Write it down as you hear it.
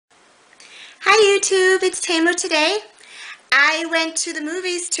YouTube, it's Tamo Today. I went to the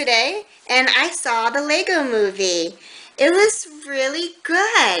movies today and I saw the Lego movie. It was really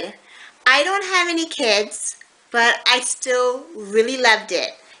good. I don't have any kids, but I still really loved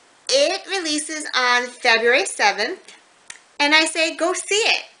it. It releases on February 7th, and I say go see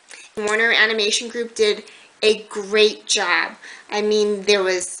it. Warner Animation Group did a great job. I mean, it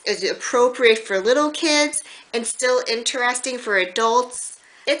was appropriate for little kids and still interesting for adults.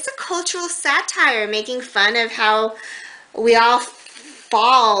 It's a cultural satire making fun of how we all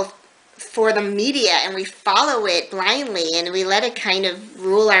fall for the media and we follow it blindly and we let it kind of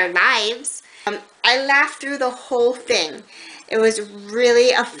rule our lives. I laughed through the whole thing. It was really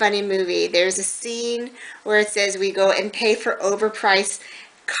a funny movie. There's a scene where it says we go and pay for overpriced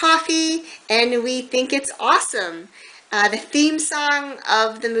coffee and we think it's awesome. The theme song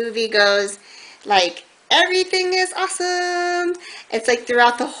of the movie goes like, everything is awesome. It's like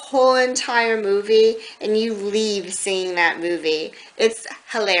throughout the whole entire movie, and you leave seeing that movie. It's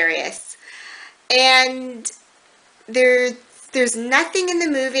hilarious. And there's nothing in the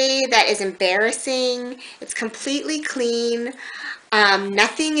movie that is embarrassing. It's completely clean.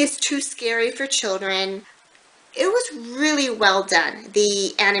 Nothing is too scary for children. It was really well done.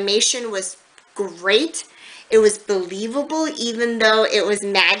 The animation was great. It was believable even though it was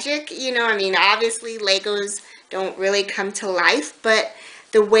magic. You know, I mean, obviously Legos don't really come to life, but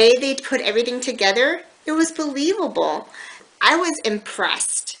the way they put everything together, it was believable. I was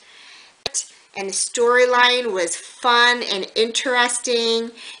impressed. And the storyline was fun and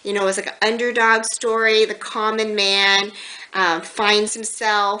interesting. You know, it was like an underdog story. The common man finds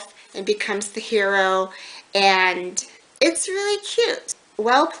himself and becomes the hero. And it's really cute.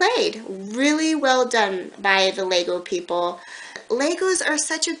 Well played. Really well done by the Lego people. Legos are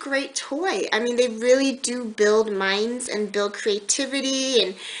such a great toy. I mean, they really do build minds and build creativity,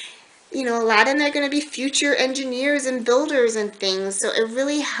 and you know, a lot of them are going to be future engineers and builders and things, so it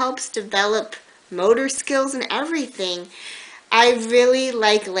really helps develop motor skills and everything. I really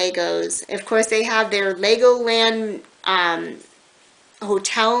like Legos. Of course, they have their Legoland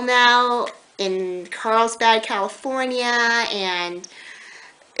hotel now in Carlsbad, California, and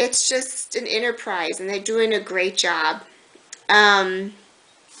it's just an enterprise, and they're doing a great job.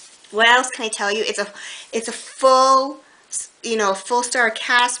 What else can I tell you? It's a full, you know, full star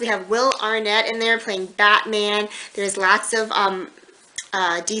cast. We have Will Arnett in there playing Batman. There's lots of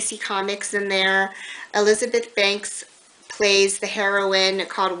DC Comics in there. Elizabeth Banks plays the heroine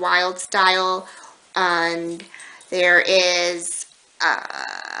called Wild Style, and there is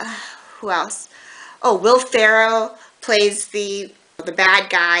who else? Oh, Will Ferrell plays the bad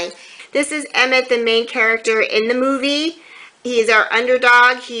guy. This is Emmett, the main character in the movie. He's our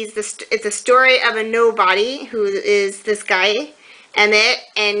underdog. It's a story of a nobody who is this guy, Emmett,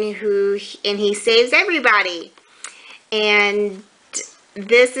 and he saves everybody. And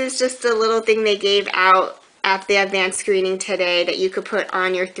this is just a little thing they gave out at the advanced screening today that you could put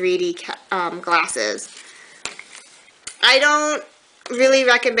on your 3D glasses. I don't really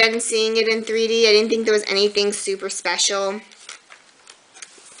recommend seeing it in 3D. I didn't think there was anything super special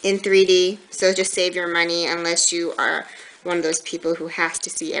in 3D, so just save your money unless you are one of those people who has to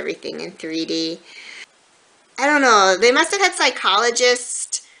see everything in 3D. I don't know, they must have had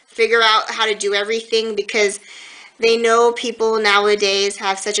psychologists figure out how to do everything because they know people nowadays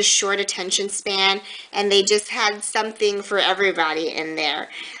have such a short attention span, and they just had something for everybody in there,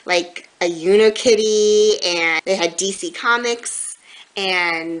 like a Unikitty, and they had DC Comics,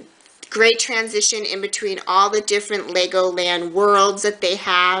 and great transition in between all the different Legoland worlds that they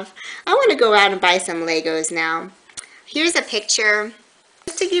have. I want to go out and buy some Legos now. Here's a picture.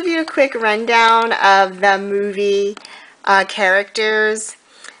 Just to give you a quick rundown of the movie characters.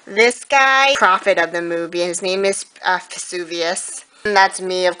 This guy, prophet of the movie, his name is Vesuvius. And that's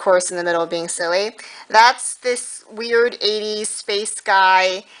me, of course, in the middle being silly. That's this weird 80s space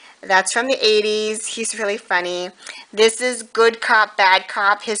guy. That's from the 80s. He's really funny. This is good cop, bad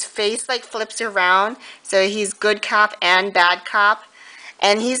cop. His face like flips around, so he's good cop and bad cop.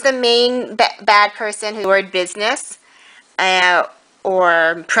 And he's the main bad person who word business,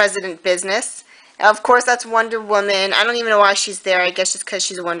 or President Business. Of course, that's Wonder Woman. I don't even know why she's there. I guess just because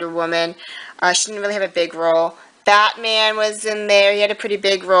she's Wonder Woman. She didn't really have a big role. Batman was in there. He had a pretty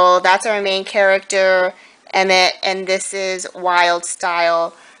big role. That's our main character, Emmett. And this is Wild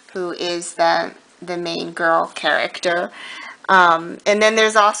Style, who is the main girl character. And then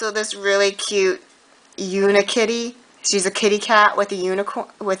there's also this really cute Unikitty. She's a kitty cat with a unicorn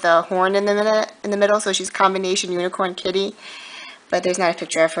with a horn in the middle, so she's a combination unicorn kitty. But there's not a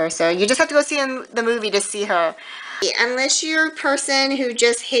picture of her, so you just have to go see the movie to see her. Unless you're a person who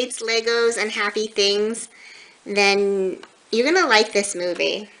just hates Legos and happy things, then you're gonna like this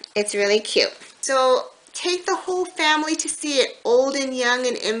movie. It's really cute. So take the whole family to see it, old and young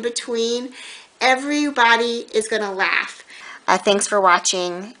and in between. Everybody is gonna laugh. Thanks for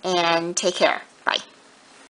watching and take care. Bye.